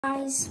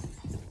Guys,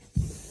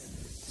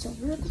 so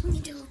we're going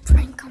to do a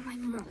prank on my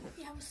mom.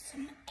 Yeah, with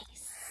some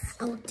ice.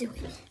 I'll do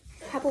it.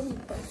 How about we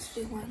both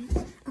do one?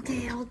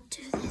 Okay, I'll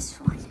do this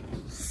one.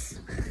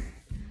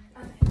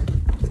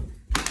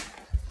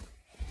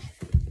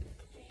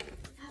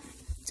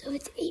 So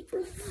it's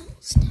April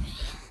Fool's Day.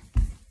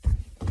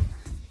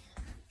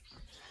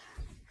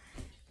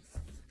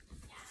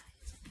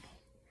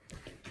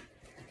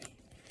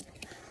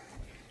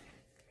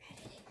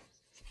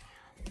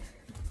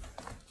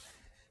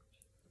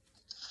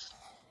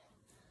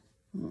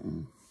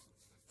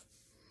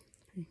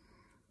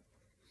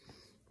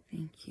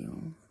 Thank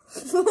you.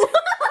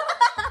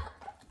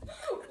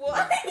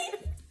 What?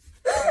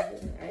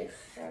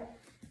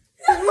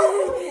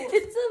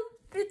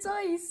 It's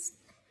ice.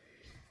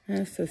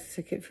 I'm so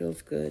sick, it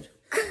feels good.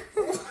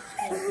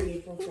 Happy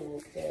April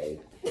Fool's Day.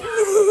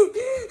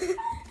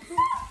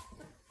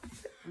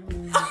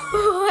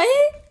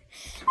 What?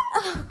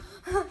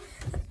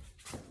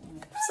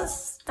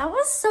 That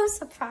was so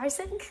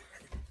surprising.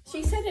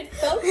 She said it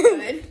felt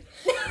good.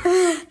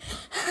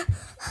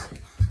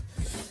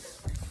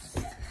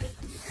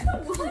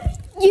 What?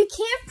 You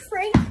can't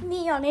prank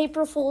me on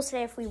April Fool's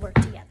Day if we work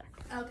together.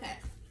 Okay,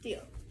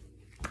 deal.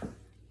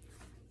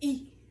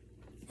 Hey,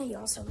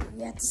 also,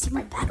 you have to see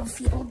my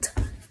battlefield.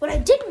 What I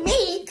didn't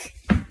make,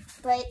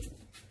 but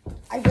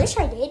I wish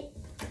I did.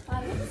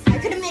 I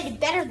could have made it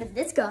better than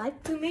this guy.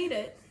 Who made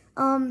it?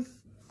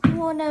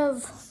 One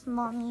of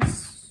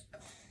Mommy's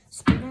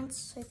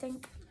students, I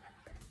think.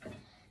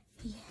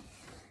 He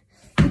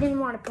didn't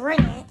want to bring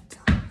it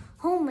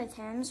home with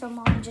him, so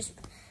Mom just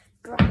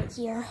brought it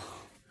here.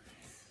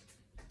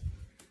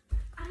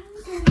 I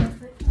don't know,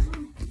 but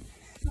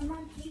my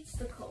mom hates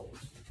the cold.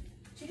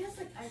 She does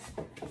like ice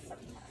cream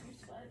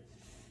sometimes,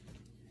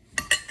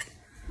 but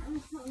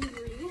I'm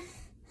hungry.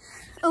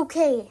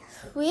 Okay,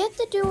 we have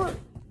to do it.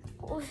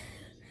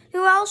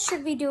 Who else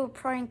should we do a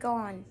prank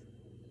on?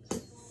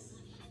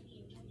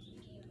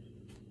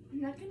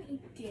 I'm not gonna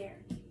eat dare.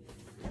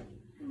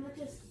 I'm gonna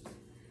just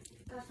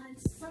gotta find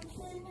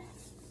something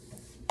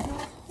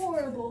not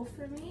horrible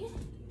for me.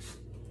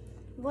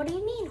 What do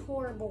you mean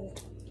horrible?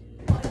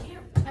 Well,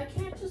 I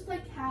can't just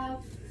like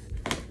have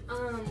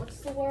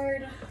what's the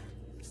word?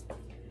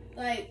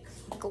 Like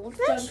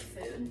Goldfish? junk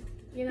food.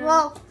 You know?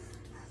 Well,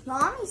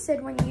 Mommy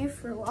said when you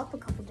threw up a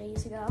couple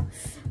days ago,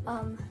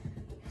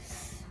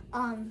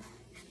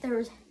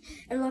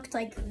 it looked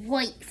like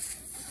white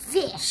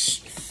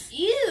fish.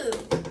 Ew.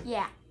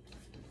 Yeah,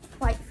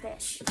 white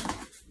fish.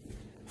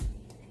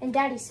 And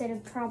Daddy said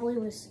it probably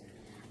was,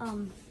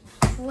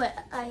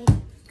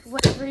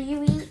 whatever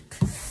you eat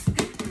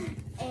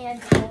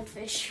and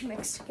goldfish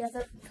mixed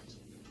together.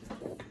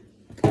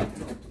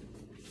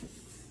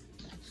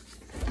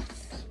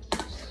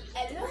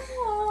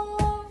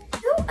 Hello.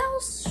 Who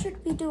else should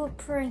we do a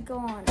prank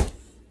on? I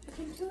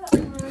can do it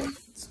on,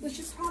 which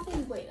is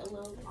probably wait a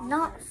little longer.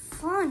 Not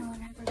fun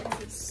when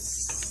everybody's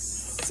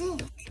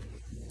sick.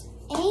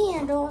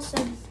 And also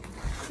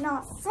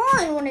not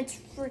fun when it's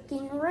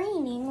freaking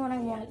raining when I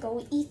want to go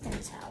to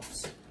Ethan's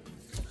house.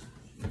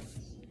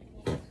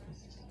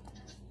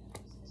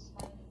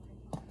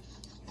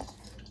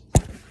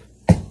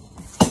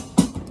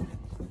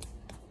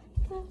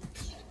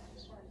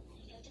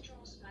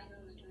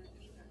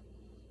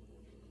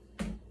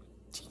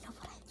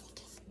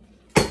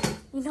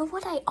 You know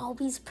what I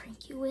always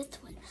prank you with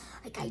when,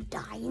 like, I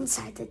die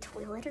inside the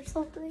toilet or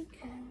something?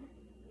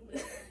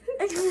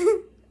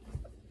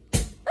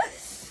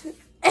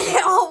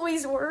 It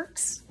always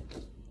works.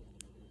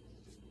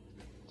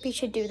 We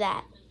should do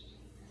that.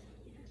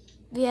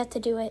 We have to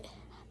do it.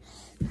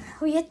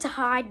 We had to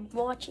hide,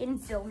 watch,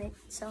 and film it,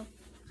 so.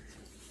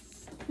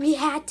 We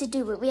had to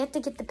do it. We have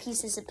to get the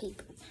pieces of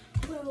paper.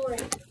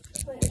 Wait,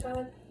 I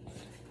gotta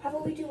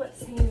probably do what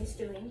Sam is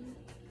doing.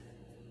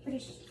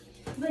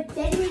 But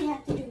then we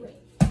have to do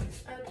it.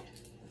 Okay.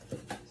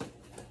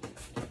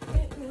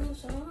 It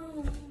moves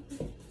on.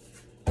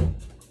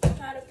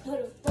 Gotta put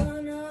a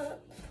bun up.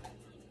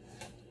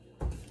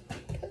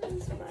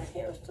 Because my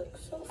hair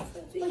looks so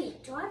frizzy.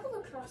 Wait, do I have a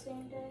lacrosse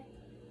game today?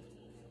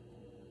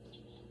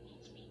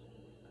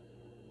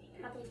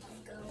 Probably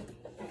don't go.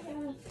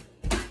 Yeah.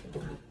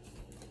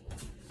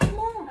 Come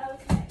on.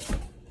 Okay.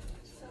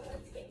 So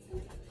let's get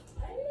some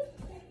toilet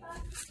paper.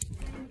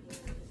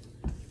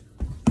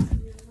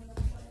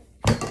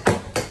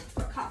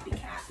 For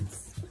copycats.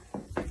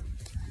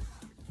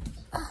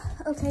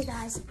 Okay,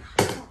 guys.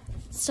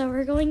 So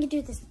we're going to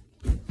do this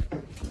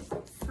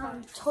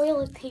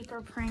toilet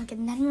paper prank,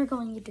 and then we're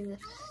going to do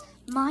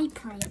my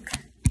prank.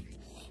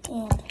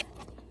 And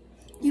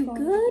You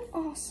good?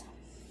 awesome.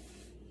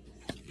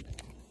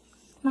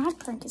 My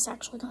prank is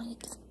actually going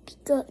to be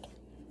good.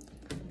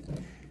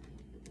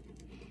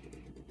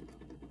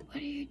 What are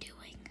you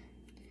doing?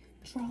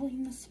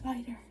 Drawing the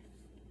spider.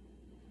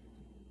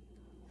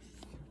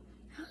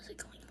 How is it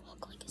going to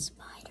look like a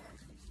spider?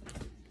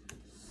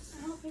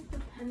 I don't think the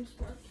pen's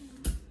working.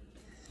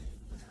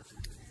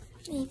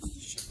 Maybe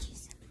you should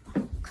use a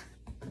mark.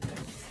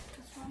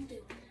 That's what I'm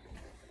doing.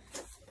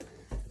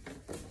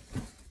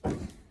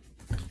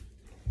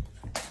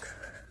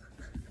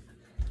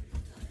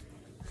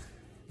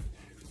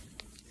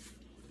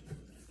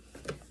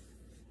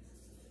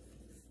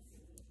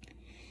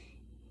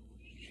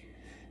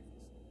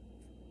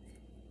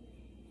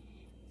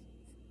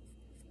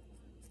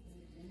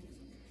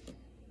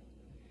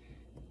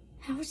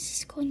 How is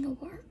this going to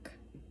work?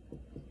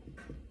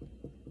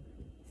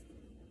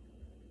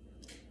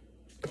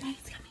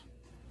 Daddy's coming.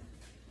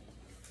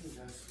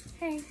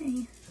 Hey.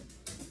 Hey.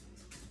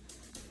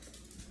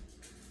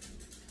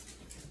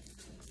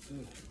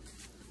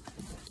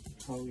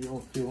 How are you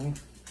all feeling?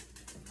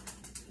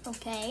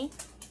 Okay.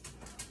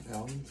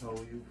 Ellie, how are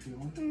you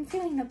feeling? I'm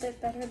feeling a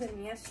bit better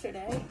than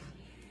yesterday.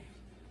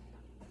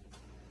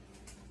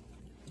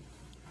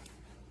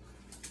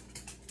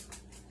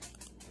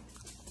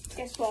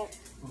 Guess what?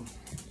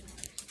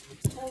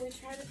 So we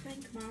tried to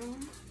prank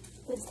Mom.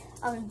 With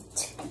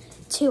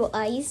two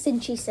ice,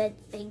 and she said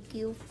thank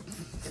you.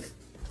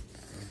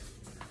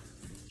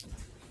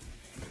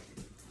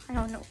 I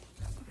don't know.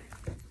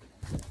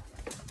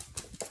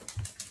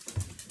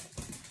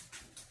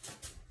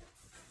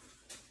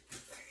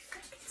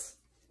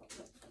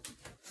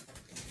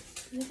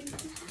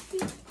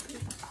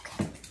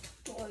 Okay.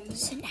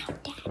 So now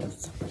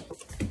Daddy's awake.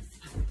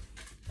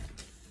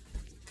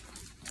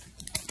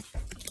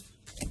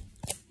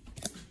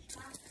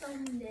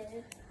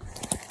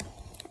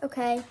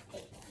 Okay.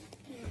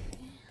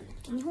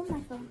 Can you hold my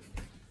phone?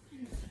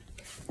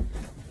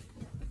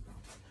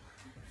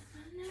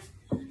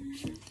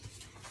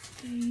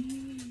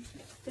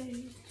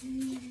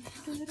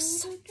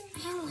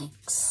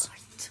 Alex.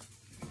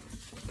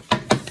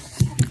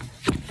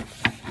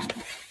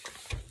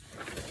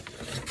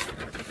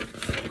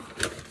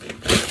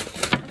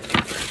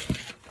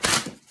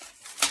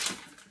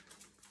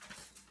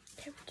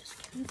 They were just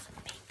giving some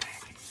paper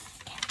and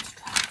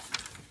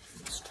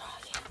straw.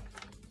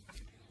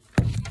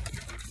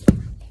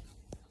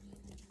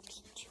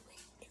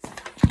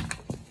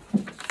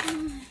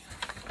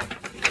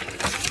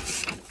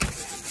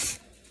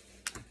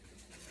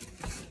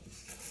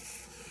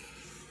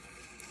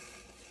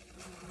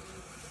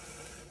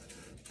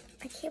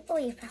 I can't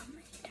believe how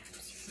many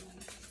times you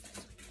want to do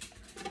this.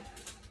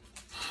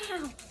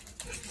 How?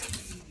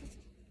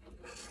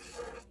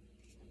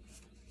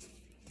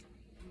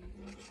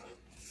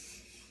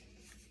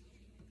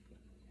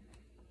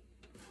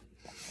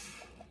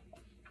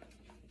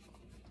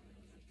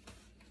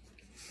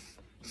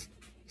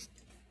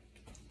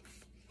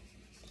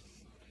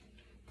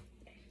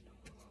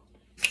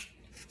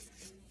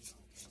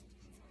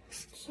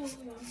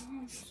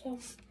 So.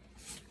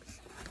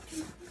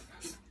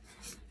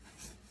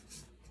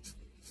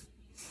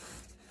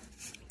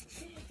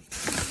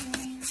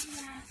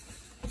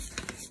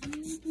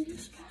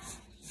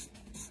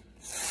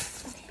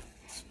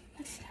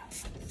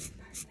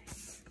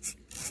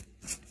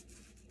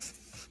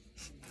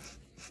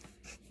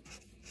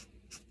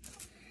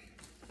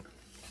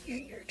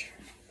 Your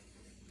turn.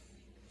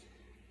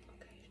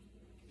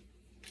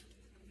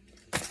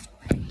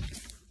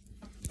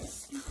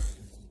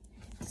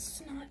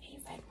 It's not a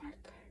red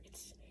marker.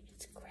 It's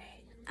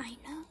gray. I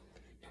know.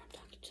 No, I'm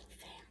talking to the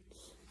fans.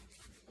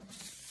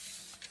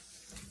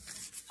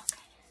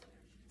 Okay.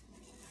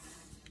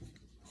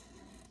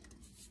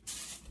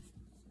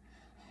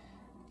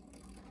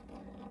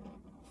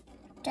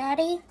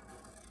 Daddy,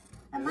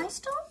 am I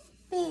still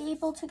be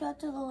able to go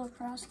to the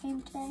lacrosse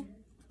game today?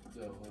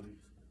 Yeah, buddy.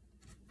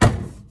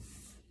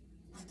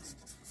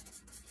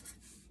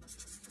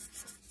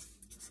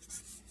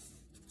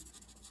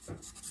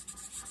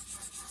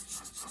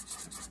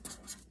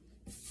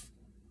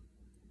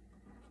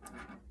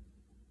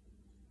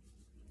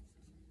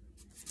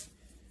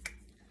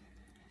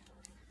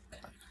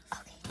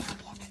 Okay, now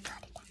we have to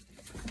cut it out.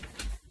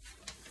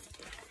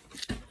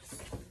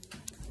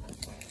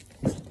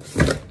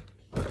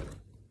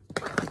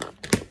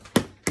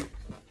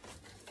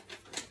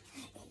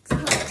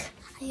 Look,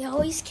 I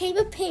always came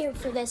prepared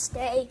for this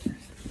day.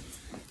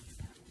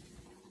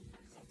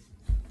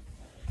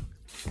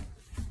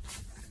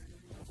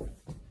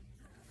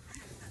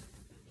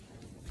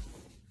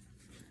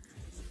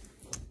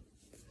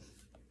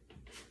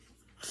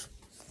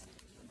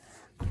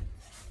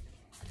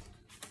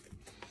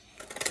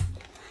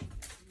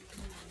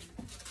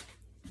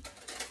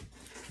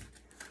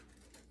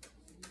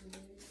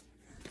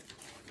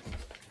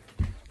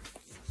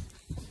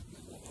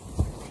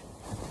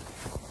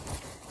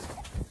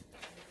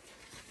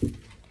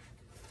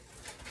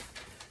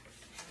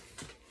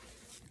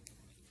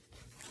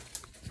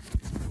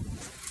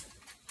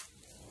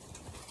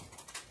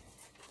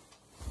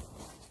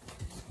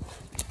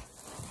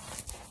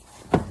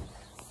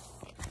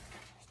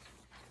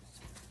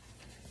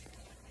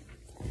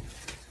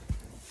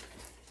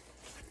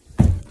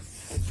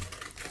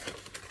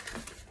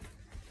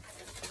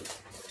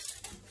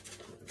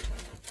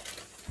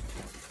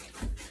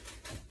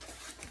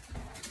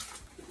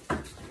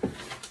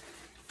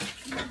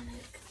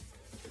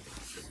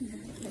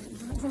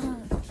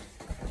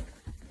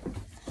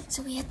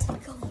 So we have to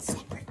go in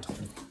separate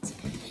toilets.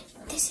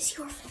 This is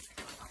your favorite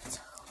toilet, so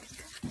we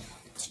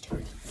could just do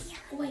it in here.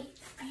 Wait,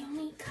 I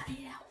only cut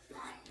it out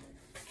one.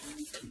 I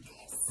only did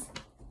this.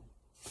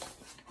 I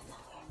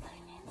thought we were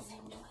putting it in the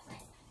same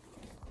toilet.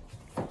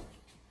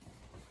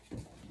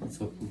 What's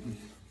up, Booby?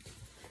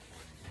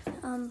 I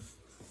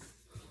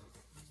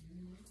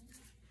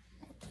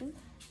think.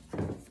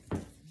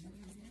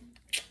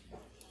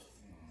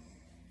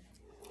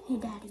 Hey,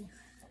 Daddy.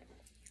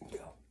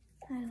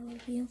 I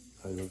love you.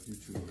 I love you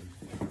too.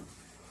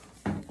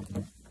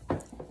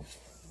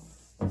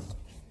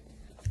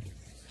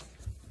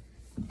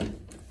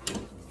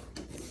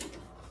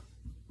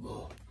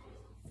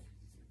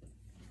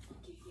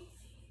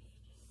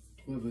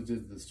 Whoever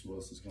did this to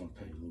us is going to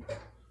pay, Luke.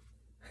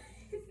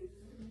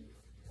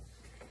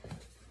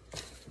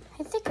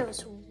 I think it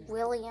was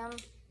William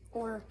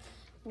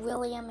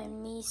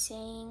and me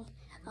saying,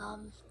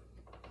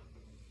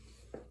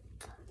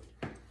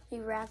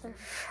 you'd rather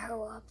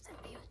show up than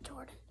be with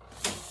Jordan.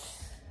 I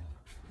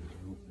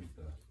don't think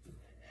that.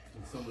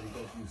 Did somebody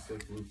got you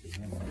sick, Luke, and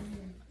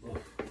him?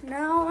 Look.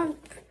 No,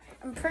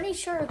 I'm pretty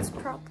sure it's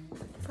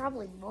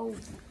probably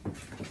both.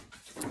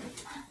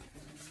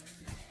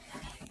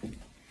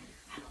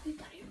 How do we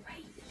put it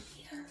right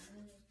here?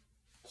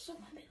 So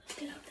when they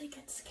look it up, they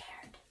get scared.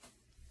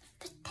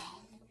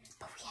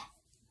 But we had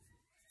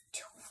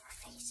two of our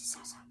faces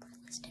as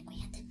unrealistic. We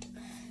had to do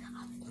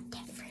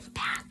different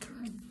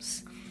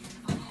bathrooms.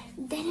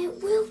 Then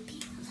it will be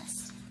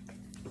realistic.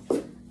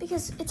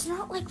 Because it's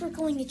not like we're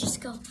going to just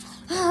go,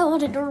 oh,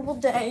 what a adorable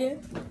day.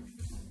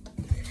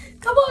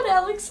 Come on,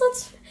 Alex,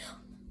 let's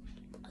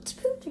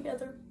poop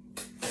together.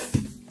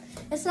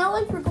 It's not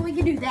like we're going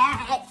to do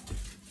that.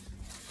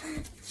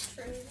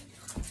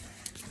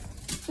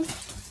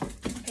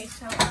 Okay,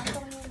 so I'm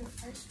going on the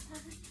first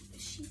one.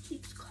 She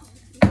keeps calling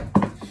me.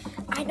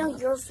 I know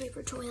your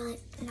favorite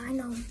toilet, and I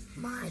know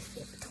my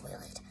favorite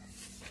toilet.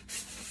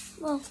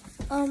 Well,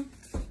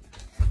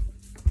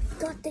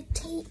 got the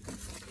tape.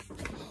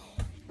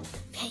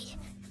 Okay,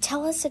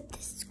 tell us if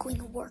this is going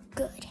to work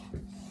good.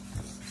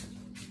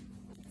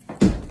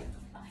 So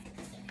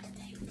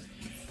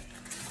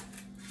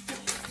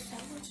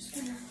we're just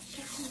gonna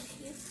get on the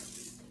tape.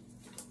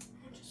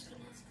 I'm just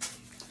gonna.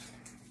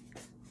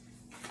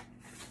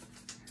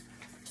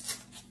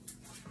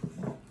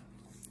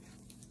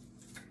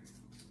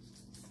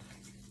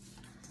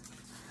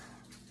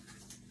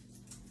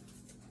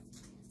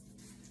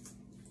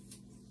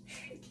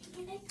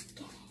 Shaking it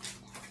again.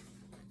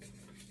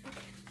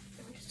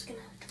 I'm just gonna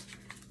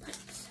put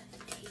set the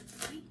tape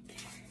right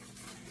there.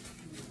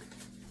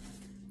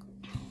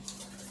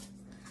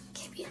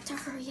 Okay, we have to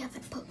hurry up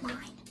and put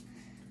mine.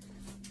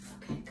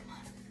 Okay, come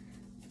on.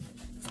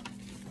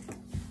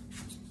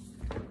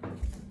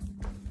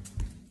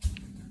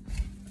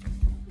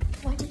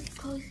 Why did it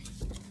close?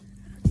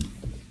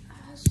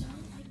 So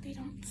like they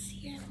don't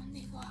see it when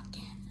they walk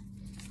in.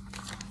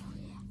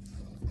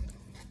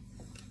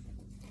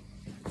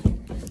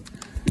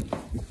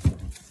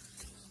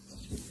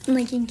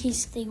 Like in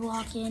case they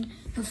walk in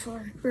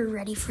before we're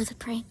ready for the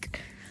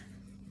prank.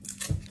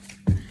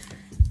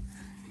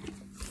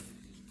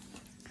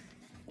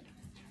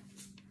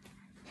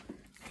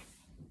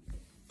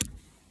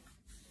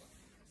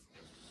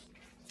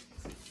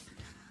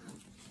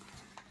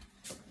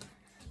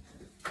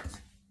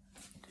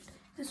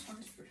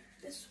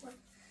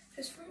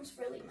 This room's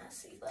really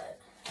messy, but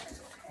it's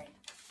okay.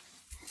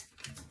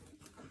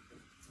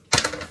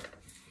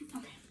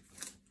 Okay.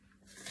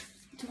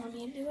 Do you want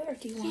me to do it, or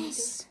do you want me to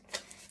do Yes,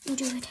 you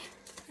do it. it?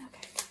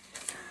 Okay.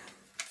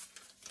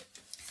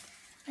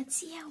 Let's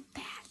see how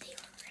bad they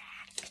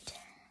react.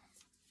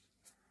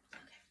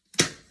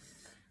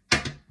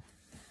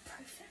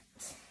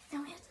 Perfect.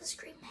 Now we have to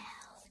scream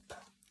help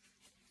or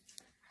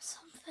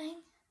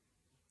something.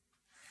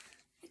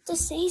 We have to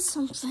say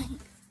something.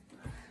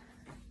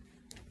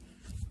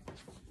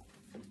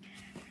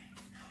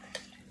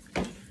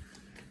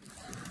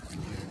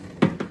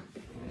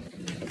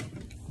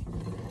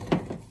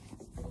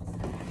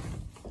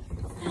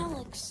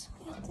 Alex,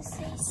 we have to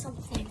say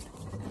something.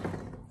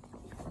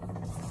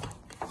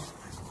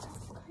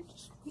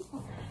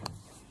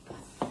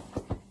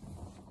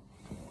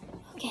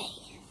 Okay.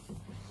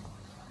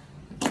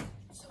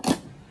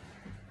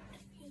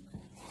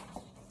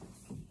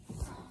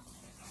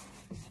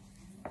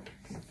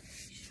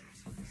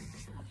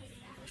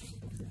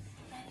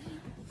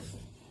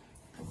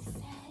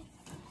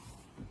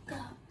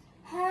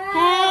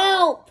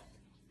 Help!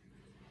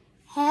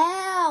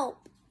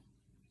 Help!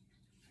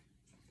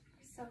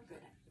 So good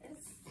at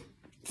this.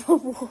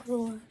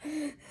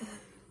 Okay,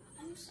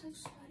 I'm so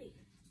sweaty.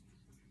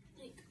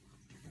 Like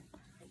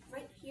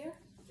right here,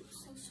 it's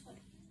so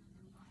sweaty.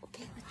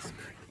 let's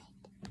scream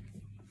it.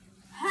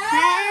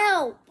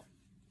 Help!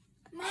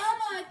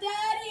 Mama,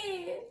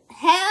 Daddy!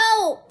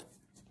 Help!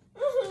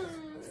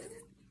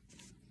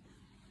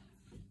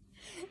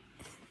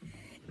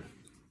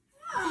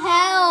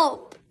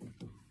 Help!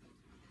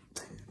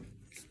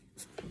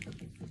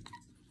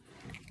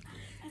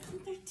 I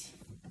think they're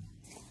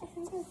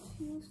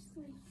too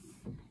sleepy.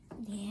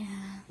 Yeah.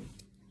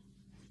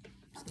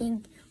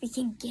 We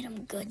can get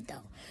them good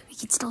though. We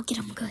can still get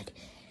them good.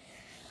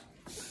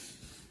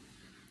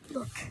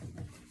 Look,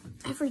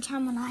 every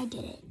time when I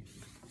did it,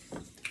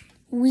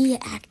 we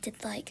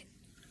acted like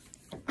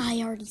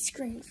I already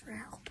screamed for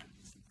help.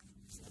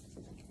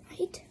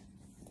 Right?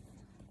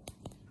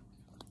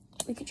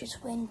 We could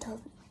just wait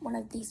until one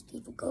of these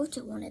people go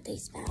to one of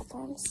these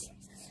bathrooms.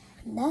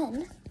 And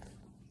then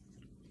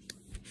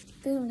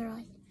boom, they're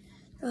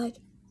like,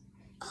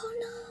 oh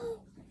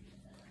no,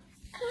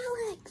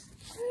 Alex,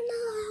 oh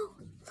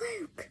no,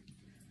 Luke.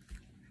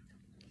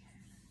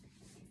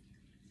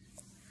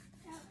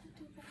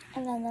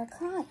 And then they're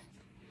crying.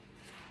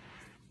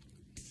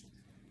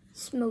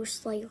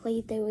 Most likely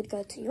they would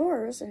go to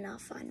yours and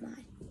not find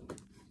mine.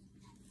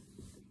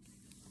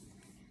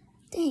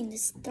 Dang,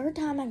 this is the third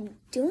time I'm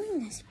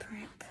doing this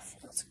prank.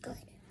 Feels good.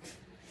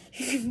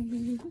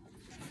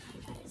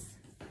 Guys,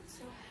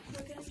 so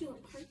we're gonna do a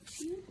part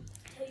 2.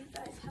 Tell you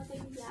guys how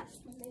they react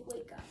when they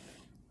wake up.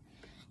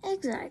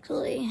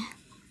 Exactly.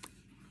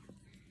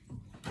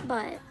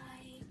 But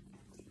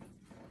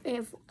we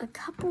have a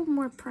couple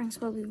more pranks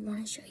what we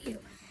want to show you.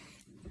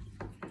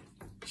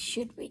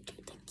 Should we do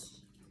the key?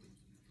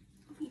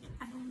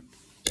 I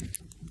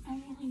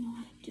don't really know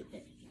how to do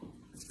it.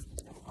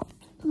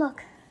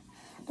 Look,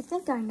 I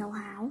think I know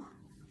how.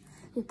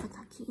 You put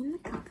the key in the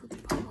cup with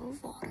a bottle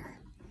of water.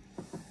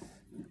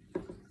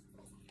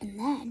 And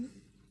then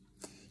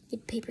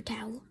you'd paper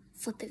towel,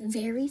 flip it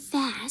very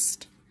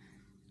fast,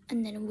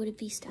 and then it wouldn't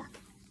be stuck.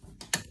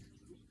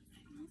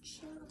 I'm not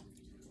sure.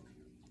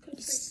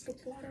 Because the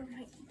water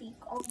might leak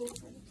all over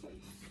the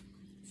place.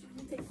 So I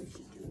don't think we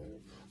should do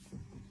it.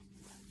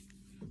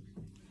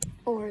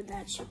 Or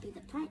that should be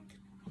the prank.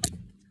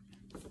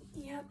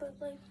 Yeah, but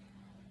like,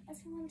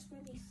 everyone's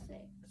really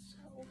sick,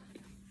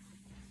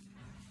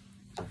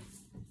 so.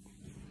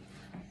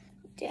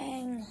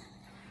 Dang.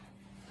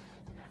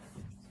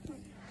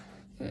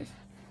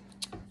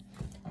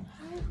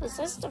 Was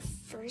this the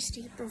first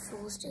April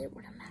Fool's Day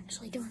when I'm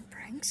actually doing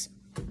pranks?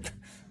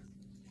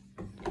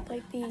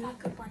 Like I got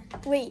a good one.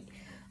 Wait,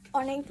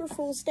 on April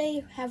Fool's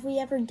Day, have we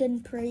ever done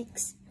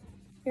pranks?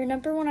 You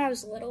remember when I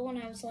was little, when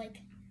I was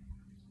like,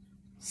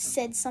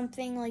 said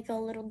something like a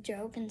little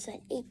joke and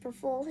said April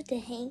Fool's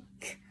Day?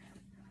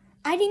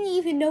 I didn't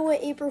even know what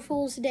April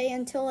Fool's Day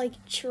until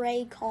like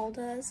Trey called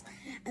us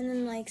and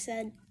then like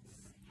said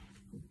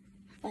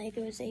like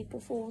it was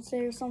April Fool's Day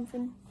or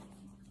something.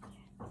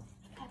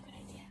 Got a good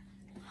idea.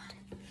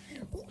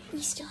 Oh, we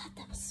still have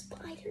those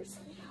spiders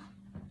in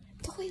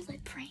the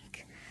toilet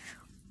prank.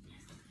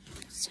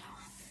 So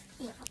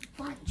we have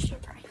a bunch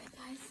of pranks.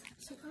 Guys,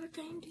 so what we're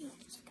gonna do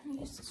is we're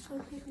gonna use this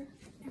toilet paper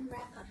and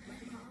wrap up my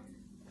mom.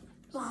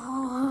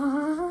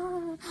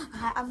 Oh,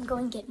 I'm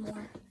going to get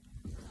more.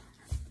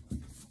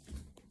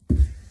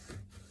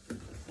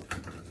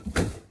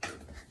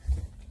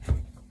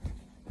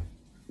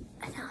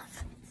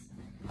 Enough.